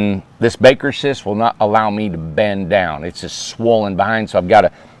 and this Baker's cyst will not allow me to bend down. It's just swollen behind, so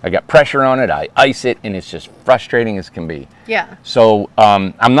I got pressure on it, I ice it, and it's just frustrating as can be. Yeah. So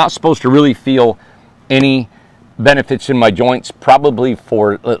I'm not supposed to really feel any benefits in my joints probably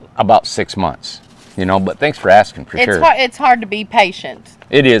for about 6 months, but thanks for asking for sure. It's hard to be patient.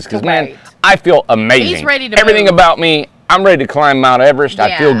 It is, because man, wait. I feel amazing. He's ready to Everything move. about me, I'm ready to climb Mount Everest.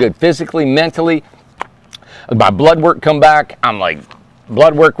 I feel Yeah. good physically, mentally. My blood work come back. I'm like,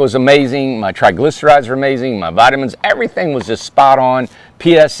 blood work was amazing. My triglycerides were amazing. My vitamins, everything was just spot on.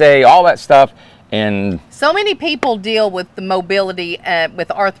 PSA, all that stuff. And So many people deal with the mobility,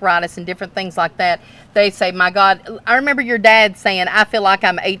 with arthritis and different things like that. They say, my God, I remember your dad saying, I feel like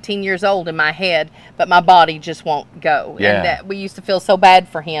I'm 18 years old in my head, but my body just won't go. Yeah. And that we used to feel so bad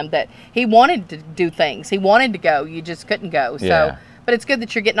for him that he wanted to do things. He wanted to go. You just couldn't go. Yeah. So, But it's good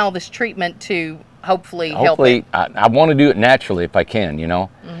that you're getting all this treatment to hopefully help it. I want to do it naturally if I can, you know.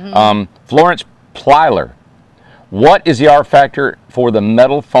 Florence Plyler, what is the R factor for the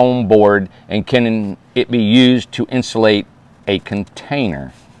metal foam board, and can it be used to insulate a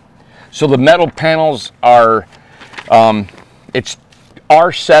container? So the metal panels are, it's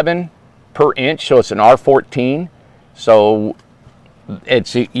R7 per inch, so it's an R14. So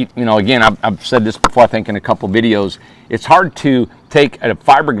it's, you know, again, I've said this before, I think in a couple videos, it's hard to take a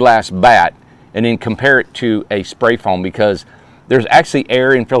fiberglass bat and then compare it to a spray foam, because there's actually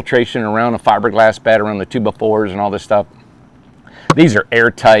air infiltration around a fiberglass bat, around the 2x4s and all this stuff. These are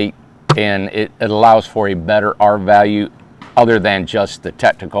airtight, and it allows for a better R value other than just the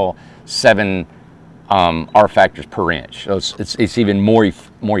technical 7 R factors per inch. So it's even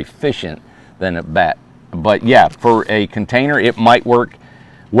more efficient than a bat. But yeah, for a container, it might work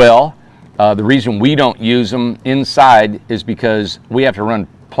well. The reason we don't use them inside is because we have to run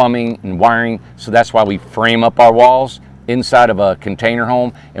plumbing and wiring, so that's why we frame up our walls inside of a container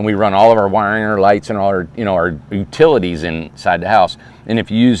home, and we run all of our wiring, our lights, and all our, you know, our utilities inside the house. And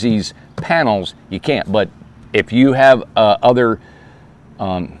if you use these panels, you can't. But if you have other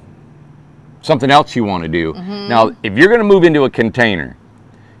something else you want to do, now if you're going to move into a container,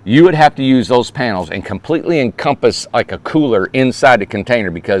 you would have to use those panels and completely encompass like a cooler inside the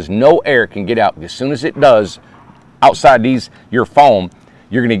container, because no air can get out. As soon as it does outside your foam,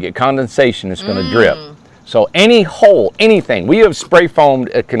 you're going to get condensation. It's going to drip. So any hole, anything, we have spray foamed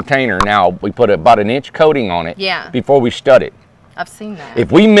a container now. We put about an inch coating on it before we stud it. I've seen that.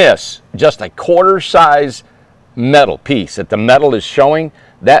 If we miss just a quarter size metal piece that the metal is showing,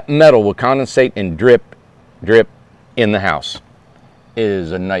 that metal will condensate and drip in the house. It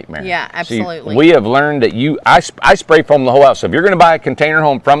is a nightmare. Yeah, absolutely. See, we have learned that I spray foam the whole house. So if you're going to buy a container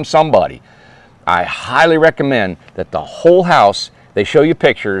home from somebody, I highly recommend that the whole house, they show you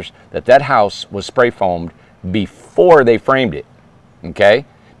pictures that house was spray foamed before they framed it, okay?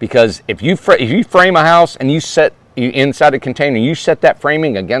 Because if you frame a house and you inside a container, you set that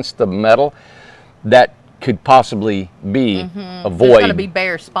framing against the metal, that could possibly be a void. There's going to be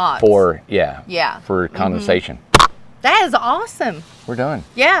bare spots for for condensation. That is awesome. We're done.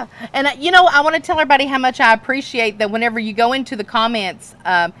 Yeah, and you know, I want to tell everybody how much I appreciate that whenever you go into the comments,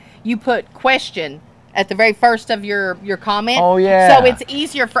 you put question at the very first of your comment. Oh yeah. So it's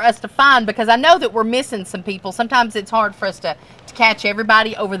easier for us to find, because I know that we're missing some people. Sometimes it's hard for us to catch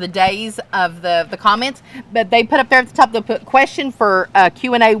everybody over the days of the comments, but they put up there at the top, they'll put question for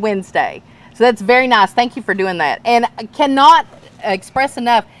Q&A Wednesday. So that's very nice. Thank you for doing that. And I cannot express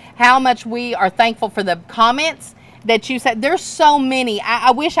enough how much we are thankful for the comments that you said. There's so many.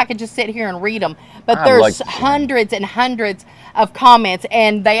 I wish I could just sit here and read them, but there's hundreds and hundreds of comments,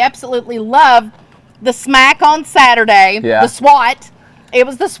 and they absolutely love the smack on Saturday, the SWAT. It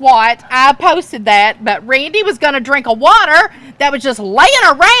was the SWAT. I posted that, but Randy was going to drink a water that was just laying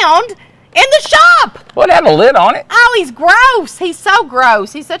around in the shop. Well, it had a lid on it. Oh, he's gross. He's so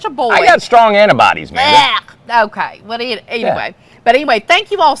gross. He's such a boy. I got strong antibodies, man. Okay. Well, anyway. But anyway,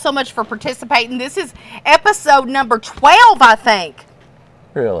 thank you all so much for participating. This is episode number 12, I think.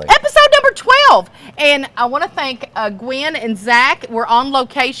 Really? Episode number 12. And I want to thank Gwen and Zach. We're on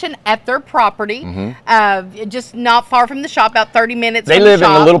location at their property, just not far from the shop, about 30 minutes from the shop. They live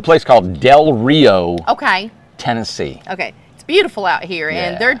in a little place called Del Rio, Tennessee. Okay. It's beautiful out here,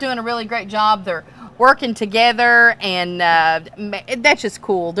 and they're doing a really great job. They're working together, and that's just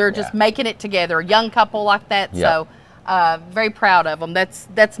cool. They're just making it together, a young couple like that. So very proud of them.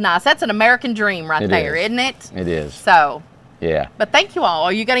 That's nice. That's an American dream right there, isn't it? It is. So but thank you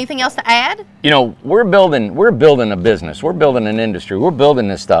all. You got anything else to add? You know, we're building a business. We're building an industry. We're building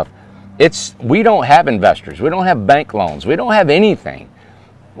this stuff. We don't have investors. We don't have bank loans. We don't have anything.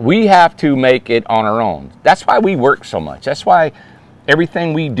 We have to make it on our own. That's why we work so much. That's why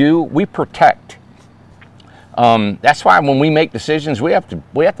everything we do, we protect. That's why when we make decisions, we have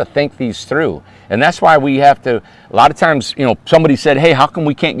to think these through. And that's why we have to, a lot of times, you know, somebody said, hey, how come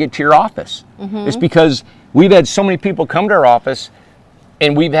we can't get to your office? It's because we've had so many people come to our office,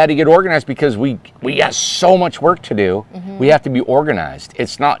 and we've had to get organized because we got so much work to do. We have to be organized.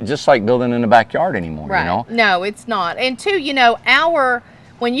 It's not just like building in the backyard anymore, you know? No, it's not. And two, you know,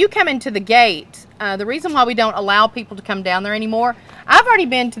 when you come into the gate, the reason why we don't allow people to come down there anymore, I've already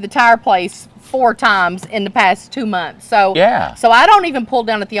been to the tire place 4 times in the past 2 months. So so I don't even pull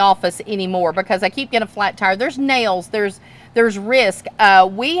down at the office anymore because I keep getting a flat tire. There's nails, there's risk.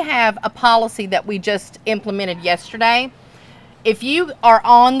 We have a policy that we just implemented yesterday. if you are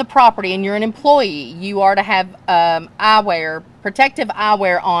on the property and you're an employee, you are to have eyewear, protective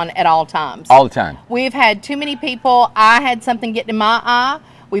eyewear on at all times. All the time. We've had too many people. I had something get in my eye.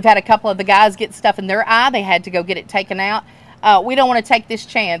 We've had a couple of the guys get stuff in their eye. They had to go get it taken out. We don't want to take this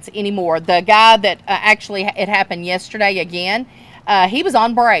chance anymore. The guy that actually, it happened yesterday again, he was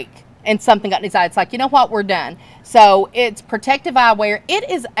on break and something got in his eye. It's like, you know what, we're done. So it's protective eyewear. It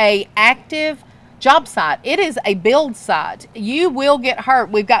is a active job site. It is a build site. You will get hurt.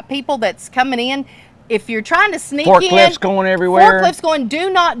 We've got people that's coming in. If you're trying to sneak in, Forklifts going everywhere. Forklifts going,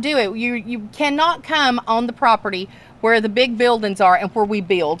 do not do it. You cannot come on the property where the big buildings are and where we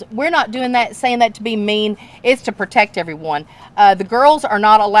build. We're not doing that, saying that to be mean. It's to protect everyone. The girls are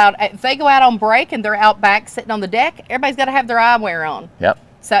not allowed, if they go out on break and they're out back sitting on the deck, everybody's got to have their eyewear on. Yep.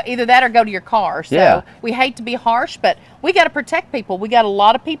 So either that or go to your car. So Yeah. we hate to be harsh, but we got to protect people. We got a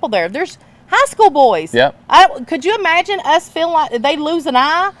lot of people there. There's high school boys. Yep. Could you imagine us feeling like they lose an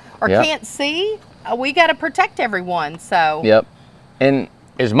eye or Yep. can't see? We got to protect everyone. So Yep. And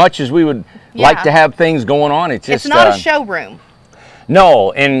as much as we would Yeah. like to have things going on, it's just it's not a showroom.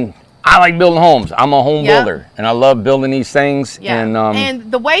 No, and I like building homes. I'm a home Yep. builder, and I love building these things. Yeah.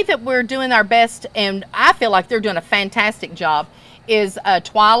 And the way that we're doing our best, and I feel like they're doing a fantastic job, is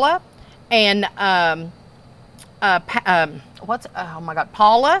Twyla and oh my God,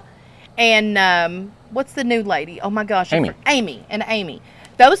 Paula, and what's the new lady? Oh my gosh, Amy.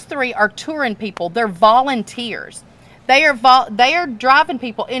 Those three are touring people. They're volunteers. They are driving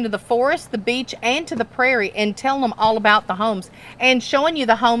people into the forest, the beach, and to the prairie, and telling them all about the homes and showing you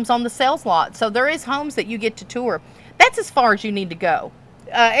the homes on the sales lot. So there is homes that you get to tour. That's as far as you need to go.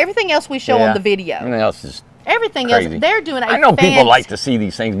 Everything else we show on the video. Everything else is crazy. They're doing. I know people like to see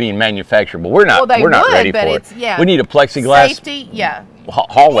these things being manufactured, but we're not. We're not ready for it. Yeah. We need a plexiglass safety. Yeah.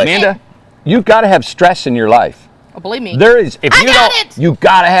 hallway. Amanda, you've got to have stress in your life. Oh, believe me. There is. If you don't, you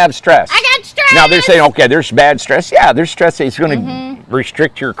got to have stress. I got stress. Now they're saying, okay, there's bad stress. Yeah, there's stress. It's going to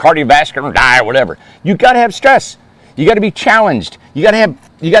restrict your cardiovascular, die, or whatever. You got to have stress. You got to be challenged. You got to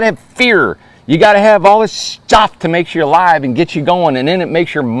have fear. You got to have all this stuff to make you alive and get you going, and then it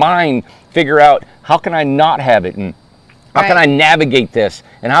makes your mind figure out, how can I not have it, and how can I navigate this,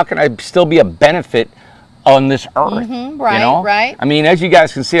 and how can I still be a benefit on this earth? Right, you know? right. I mean, as you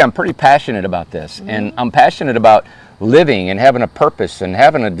guys can see, I'm pretty passionate about this, and I'm passionate about living and having a purpose and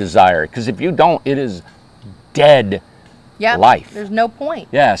having a desire, because if you don't, it is dead life. There's no point.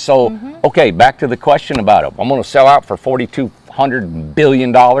 Yeah, so, okay, back to the question about it. I'm going to sell out for $4,200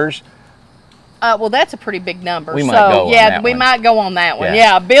 billion. Well, that's a pretty big number. We might go on that we one. might go on that one.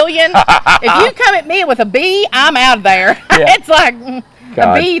 Yeah. Yeah, $1 billion. If you come at me with a B, I'm out of there. Yeah. It's like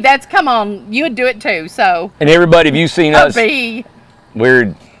God. a B. That's, come on, you would do it too. So And everybody, have you seen us? a B.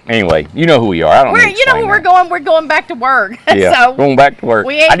 Anyway, you know who we are. I don't know. You know where we're going. We're going back to work. Yeah, So going back to work.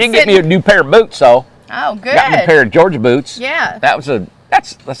 we ain't I did get me a new pair of boots, though. Oh, good. Got me a pair of Georgia boots. Yeah.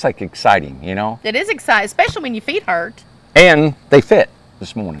 That's like exciting, you know. It is exciting, especially when your feet hurt. And they fit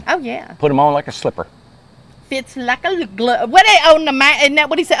this morning. Oh yeah. Put them on like a slipper. Fits like a glove. Isn't that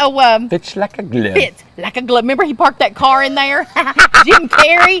what he said? Fits like a glove. Fits like a glove. Remember he parked that car in there? Jim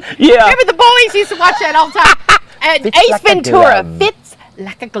Carrey? Yeah. Remember the boys used to watch that all the time? Fits Ace like a Ventura. glove. Fits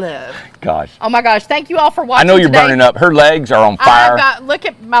like a glove. Gosh. Oh my gosh. Thank you all for watching I know you're today. burning up. Her legs are on fire. Look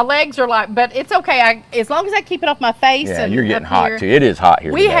at my legs are like, but it's okay. As long as I keep it off my face. Yeah, and you're getting up hot here. too. It is hot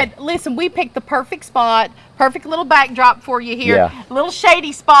here today. We picked the perfect spot, perfect little backdrop for you here. Yeah. Little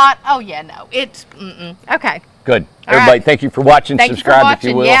shady spot. Oh yeah, no, it's, okay. Good. All Everybody, right. thank you for watching. Thank you for Subscribe if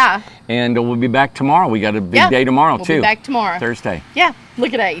you watching, will. yeah. And we'll be back tomorrow. We got a big day tomorrow we'll too. Be back tomorrow. Thursday. Yeah,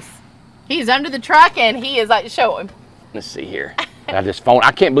 look at Ace. He's under the truck and he is like, show him. Let's see here.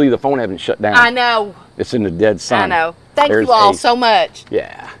 I can't believe the phone hasn't shut down. I know. It's in the dead sun. I know. Thank There's you all Ace. so much.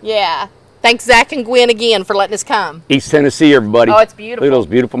 Yeah. Yeah. Thanks, Zach and Gwen, again for letting us come. East Tennessee, everybody. Oh, it's beautiful. Look at those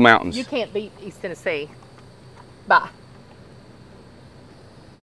beautiful mountains. You can't beat East Tennessee. Bye.